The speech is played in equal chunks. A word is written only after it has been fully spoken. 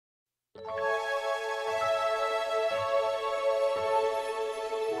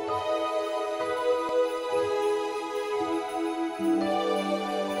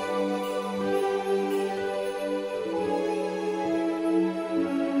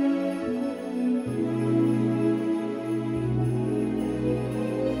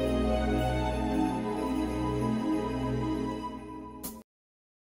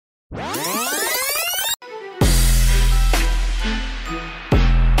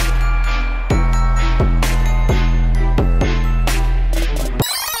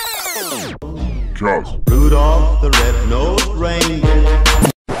Rudolph the red-nosed reindeer.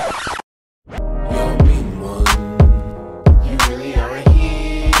 You're mean one. You really are a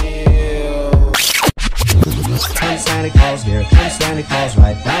hero. Come Santa Claus, here comes Santa Claus,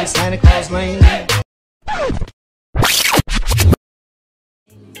 right down Santa Claus Lane.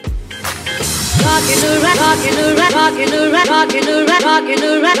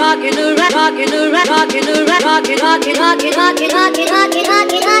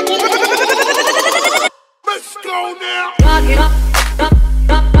 Let's go now.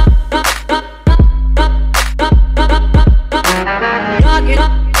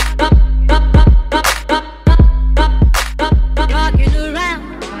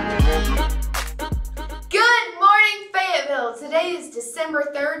 Good morning, Fayetteville. Today is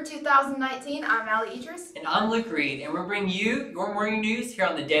December 3rd, 2019. I'm Allie Idris. And I'm Luke Reed, and we're bringing you your morning news here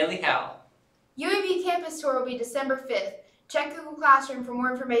on the Daily Howl. UAB campus tour will be December 5th. Check Google Classroom for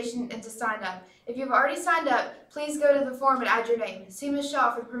more information and to sign up. If you've already signed up, please go to the form and add your name. See Ms.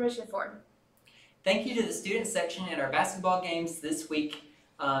 Shaw for the permission form. Thank you to the student section at our basketball games this week.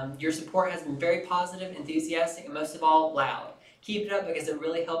 Your support has been very positive, enthusiastic, and most of all, loud. Keep it up because it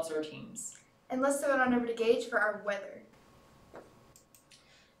really helps our teams. And let's throw it on over to Gage for our weather.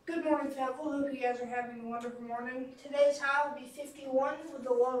 Good morning, Fayetteville. Hope you guys are having a wonderful morning. Today's high will be 51 with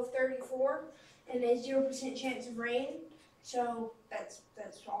a low of 34 and a 0% chance of rain. So that's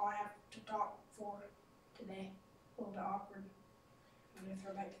all I have to talk for today. A little bit awkward. I'm going to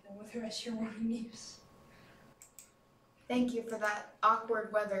throw back to them with the rest of your morning news. Thank you for that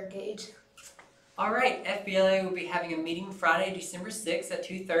awkward weather, Gage. All right, FBLA will be having a meeting Friday, December 6th at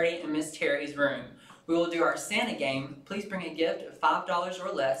 2:30 in Miss Terry's room. We will do our Santa game. Please bring a gift of $5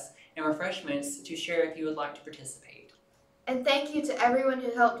 or less and refreshments to share if you would like to participate. And thank you to everyone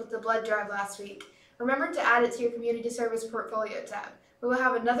who helped with the blood drive last week. Remember to add it to your community service portfolio tab. We will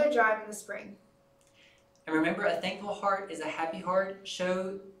have another drive in the spring. And remember, a thankful heart is a happy heart.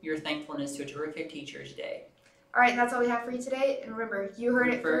 Show your thankfulness to a terrific teacher today. All right, that's all we have for you today. And remember, you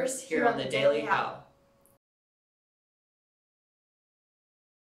heard it first here on the Daily Howl.